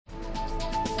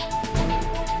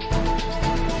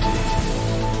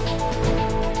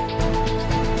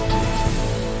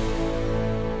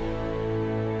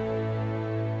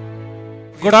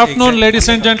Good afternoon, ladies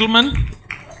and gentlemen.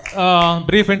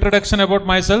 Brief introduction about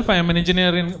myself. I am an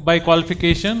engineer by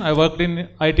qualification. I worked in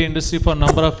IT industry for a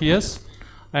number of years,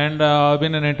 and I've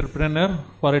been an entrepreneur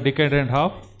for a decade and a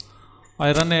half.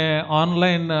 I run an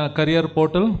online career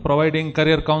portal providing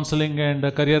career counseling and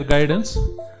career guidance.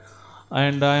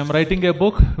 And I am writing a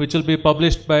book which will be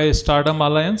published by Stardom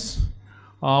Alliance.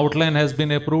 Outline has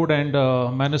been approved and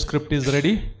manuscript is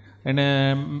ready.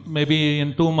 And maybe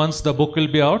in 2 months the book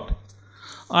will be out.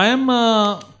 I am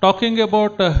talking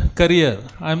about career.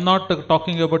 I am not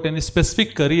talking about any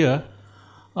specific career.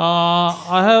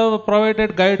 I have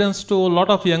provided guidance to a lot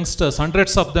of youngsters,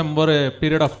 hundreds of them over a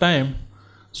period of time.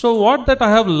 So what that I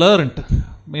have learned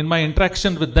in my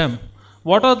interaction with them,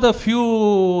 what are the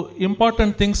few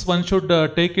important things one should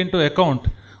take into account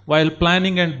while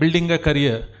planning and building a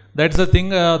career? That's the thing.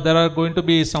 There are going to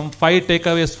be some 5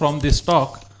 takeaways from this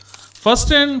talk.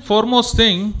 First and foremost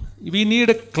thing, we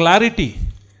need clarity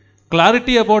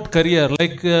about career,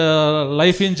 like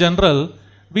life in general.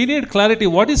 We need clarity.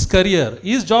 What is career?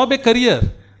 Is job a career?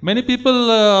 Many people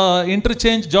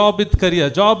interchange job with career.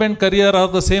 Job and career are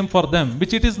the same for them,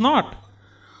 which it is not.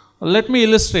 Let me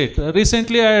illustrate.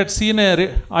 Recently I had seen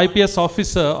a IPS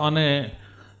officer on a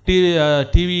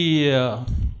TV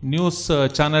news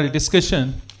channel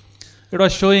discussion. It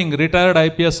was showing retired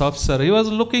IPS officer. He was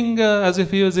looking as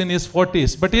if he was in his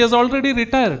 40s, but he has already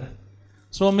retired.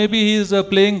 So maybe he is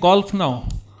playing golf now.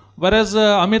 Whereas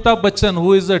Amitabh Bachchan,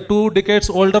 who is 2 decades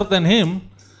older than him,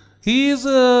 he is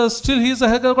he's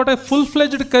got a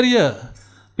full-fledged career.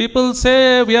 People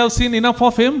say we have seen enough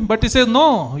of him, but he says,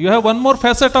 no, you have one more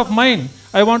facet of mine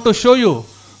I want to show you.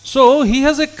 So he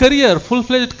has a career,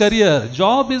 full-fledged career.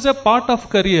 Job is a part of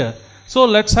career. So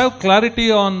let's have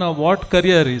clarity on what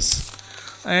career is.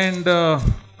 And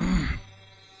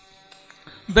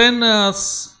then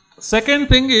second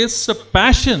thing is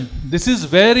passion. This is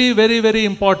very, very, very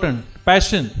important.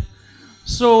 Passion.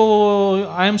 So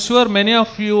I am sure many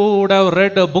of you would have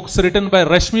read books written by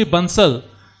Rashmi Bansal.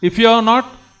 If you are not,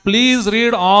 please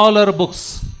read all her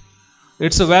books.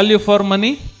 It's a value for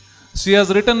money. She has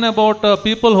written about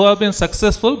people who have been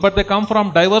successful, but they come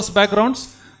from diverse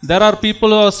backgrounds. There are people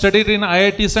who have studied in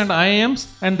IITs and IIMs,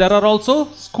 and there are also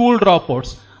school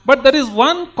dropouts. But there is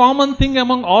one common thing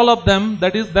among all of them,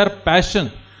 that is their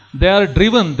passion. They are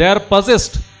driven, they are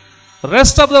possessed.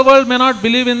 Rest of the world may not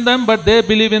believe in them, but they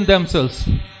believe in themselves.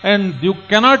 And you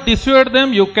cannot dissuade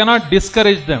them, you cannot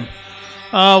discourage them.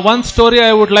 One story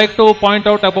I would like to point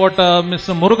out about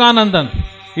Mr. Muruganandan.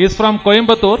 He is from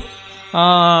Coimbatore.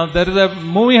 There is a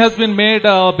movie has been made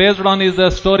based on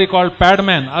his story called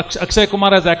Padman. Akshay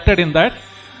Kumar has acted in that.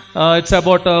 It's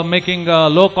about making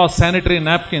low-cost sanitary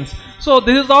napkins. So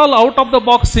this is all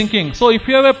out-of-the-box thinking. So if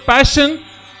you have a passion,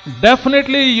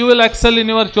 definitely you will excel in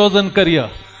your chosen career.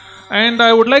 And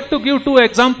I would like to give 2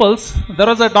 examples. There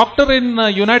was a doctor in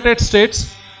United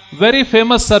States, very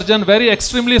famous surgeon, very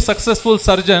extremely successful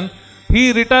surgeon.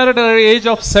 He retired at the age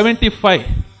of 75.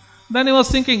 Then he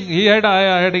was thinking,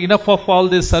 I had enough of all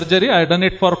this surgery. I had done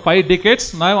it for 5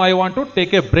 decades. Now I want to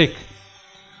take a break.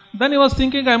 Then he was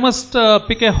thinking, I must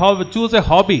choose a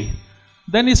hobby.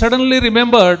 Then he suddenly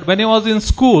remembered when he was in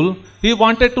school, he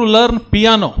wanted to learn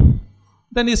piano.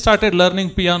 Then he started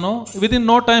learning piano. Within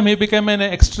no time, he became an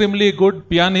extremely good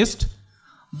pianist.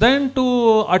 Then,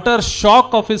 to utter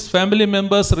shock of his family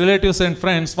members, relatives and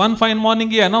friends, one fine morning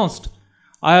he announced,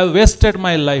 I have wasted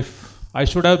my life. I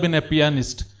should have been a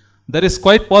pianist. There is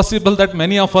quite possible that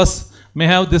many of us may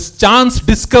have this chance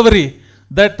discovery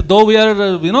that though we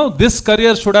are, this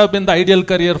career should have been the ideal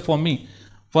career for me.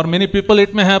 For many people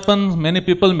it may happen, many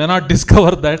people may not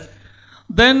discover that.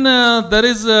 Then there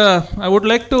is, I would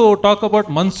like to talk about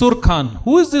Mansoor Khan.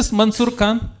 Who is this Mansoor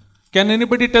Khan? Can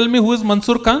anybody tell me who is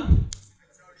Mansoor Khan?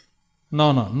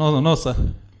 No, sir.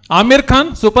 Amir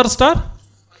Khan, superstar?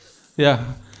 Yeah.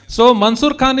 So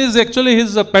Mansoor Khan is actually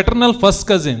his paternal first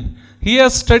cousin. He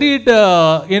has studied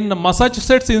in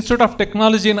Massachusetts Institute of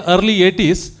Technology in early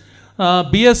 80s,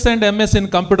 BS and MS in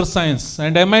computer science.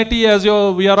 And MIT, as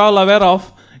we are all aware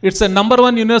of, it's a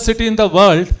 #1 university in the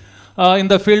world in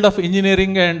the field of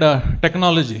engineering and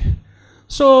technology.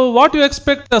 So what you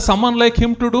expect someone like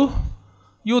him to do?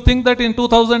 You think that in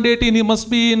 2018 he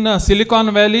must be in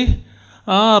Silicon Valley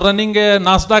running a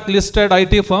Nasdaq listed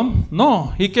IT firm?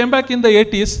 No, he came back in the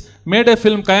 80s, made a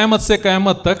film Qayamat Se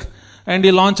Qayamat Tak, and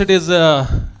he launched his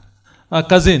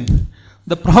cousin.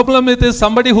 The problem is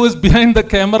somebody who is behind the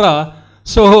camera,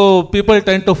 so people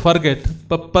tend to forget.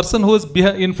 The person who is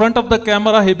in front of the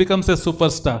camera, he becomes a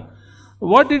superstar.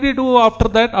 What did he do after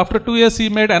that? After 2 years, he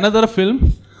made another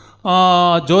film.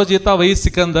 Jo Jeeta Wahi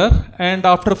Sikandar, and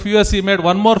after a few years he made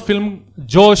one more film,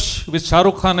 Josh, with Shah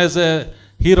Rukh Khan as a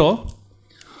hero.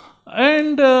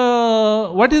 And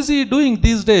what is he doing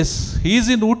these days? He is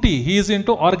in Ooty, he is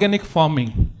into organic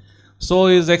farming. So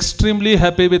he is extremely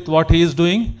happy with what he is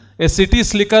doing. A city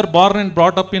slicker born and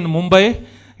brought up in Mumbai,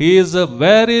 he is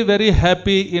very, very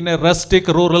happy in a rustic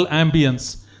rural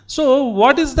ambience. So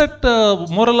what is that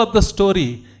moral of the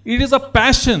story? It is a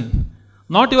passion,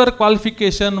 not your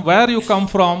qualification, where you come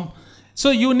from. So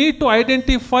you need to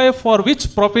identify for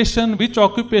which profession, which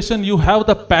occupation you have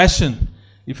the passion.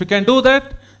 If you can do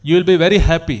that, you will be very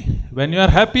happy. When you are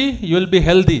happy, you will be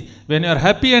healthy. When you are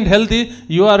happy and healthy,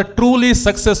 you are truly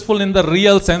successful in the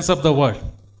real sense of the word.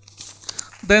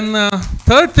 Then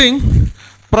third thing,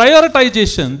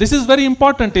 prioritization. This is very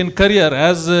important in career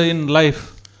as in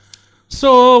life.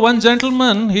 So one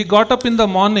gentleman, he got up in the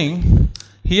morning,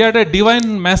 he had a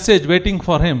divine message waiting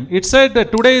for him. It said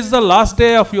that today is the last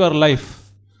day of your life.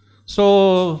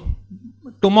 So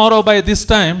tomorrow by this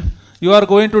time, you are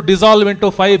going to dissolve into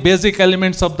 5 basic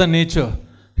elements of the nature.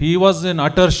 He was in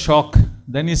utter shock.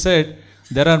 Then he said,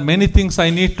 there are many things I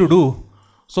need to do.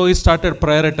 So he started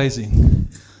prioritizing.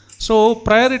 So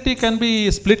priority can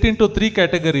be split into 3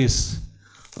 categories.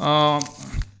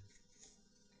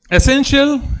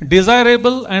 Essential,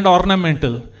 desirable, and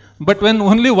ornamental. But when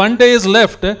only one day is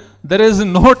left, there is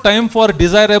no time for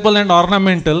desirable and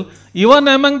ornamental. Even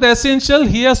among the essential,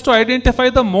 he has to identify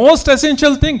the most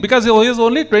essential thing because he has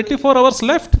only 24 hours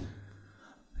left.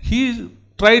 He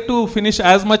tried to finish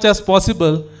as much as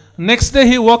possible. Next day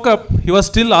he woke up, he was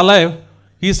still alive.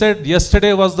 He said,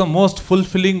 yesterday was the most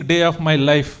fulfilling day of my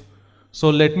life. So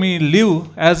let me live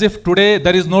as if today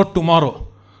there is no tomorrow.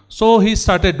 So he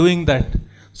started doing that.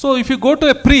 So if you go to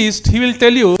a priest, he will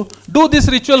tell you, do this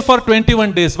ritual for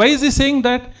 21 days. Why is he saying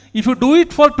that? If you do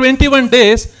it for 21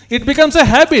 days, it becomes a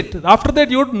habit. After that,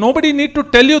 nobody need to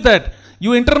tell you that.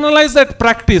 You internalize that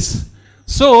practice.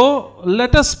 So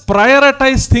let us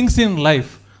prioritize things in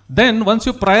life. Then once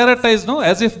you prioritize,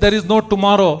 as if there is no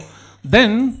tomorrow,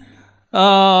 then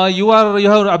you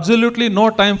have absolutely no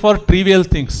time for trivial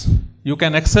things. You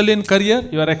can excel in career,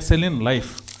 you are excel in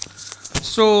life.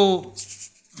 So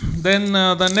then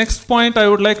the next point I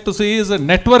would like to see is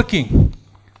networking.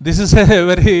 This is a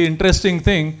very interesting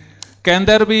thing. Can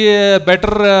there be a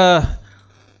better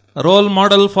role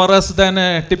model for us than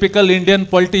a typical Indian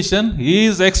politician? He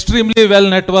is extremely well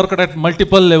networked at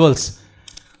multiple levels.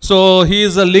 So he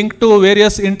is linked to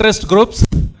various interest groups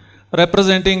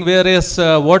representing various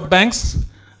vote banks,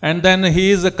 and then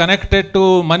he is connected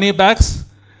to money bags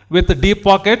with deep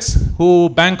pockets who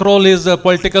bankroll his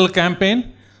political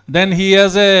campaign. Then he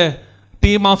has a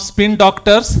team of spin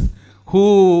doctors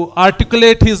who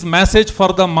articulate his message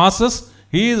for the masses.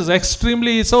 He is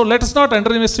extremely, so let us not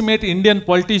underestimate Indian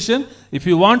politician. If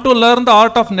you want to learn the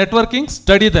art of networking,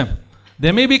 study them.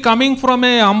 They may be coming from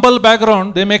a humble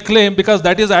background, they may claim, because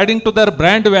that is adding to their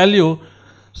brand value,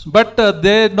 but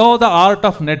they know the art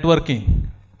of networking.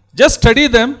 Just study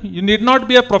them. You need not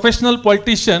be a professional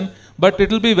politician, but it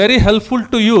will be very helpful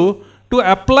to you to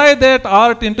apply that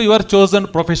art into your chosen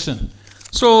profession.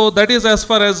 So that is as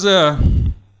far as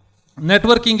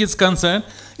networking is concerned.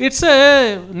 It's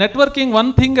a networking,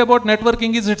 one thing about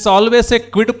networking is it's always a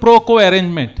quid pro quo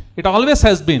arrangement. It always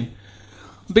has been.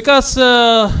 Because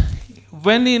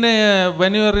when you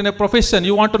are in a profession,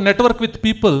 you want to network with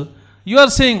people, you are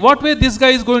saying, what way this guy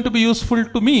is going to be useful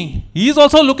to me? He is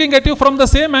also looking at you from the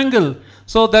same angle.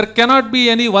 So there cannot be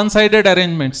any one-sided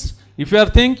arrangements. If you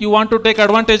think you want to take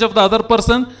advantage of the other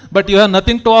person, but you have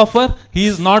nothing to offer, he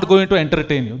is not going to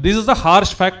entertain you. This is the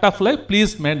harsh fact of life.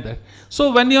 Please mind that.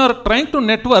 So when you are trying to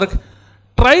network,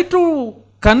 try to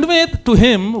convey to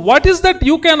him what is that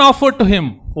you can offer to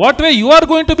him. What way you are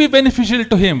going to be beneficial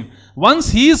to him. Once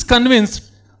he is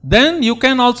convinced, then you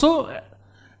can also,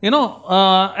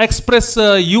 express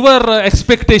your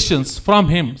expectations from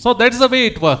him. So that's the way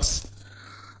it works.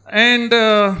 And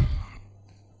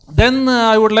then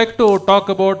I would like to talk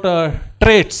about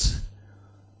traits.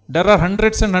 There are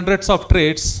hundreds and hundreds of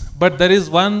traits, but there is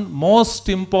one most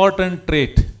important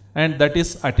trait, and that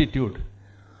is attitude.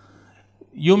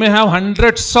 You may have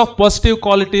hundreds of positive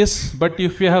qualities, but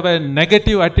if you have a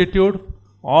negative attitude,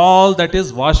 all that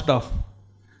is washed off.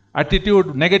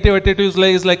 Negative attitude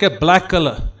is like a black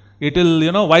color. It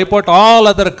will, wipe out all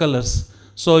other colors.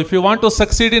 So if you want to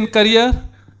succeed in career,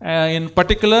 in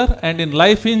particular, and in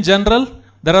life in general,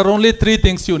 there are only 3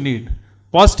 things you need.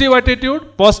 Positive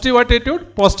attitude, positive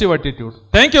attitude, positive attitude.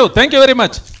 Thank you. Thank you very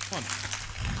much.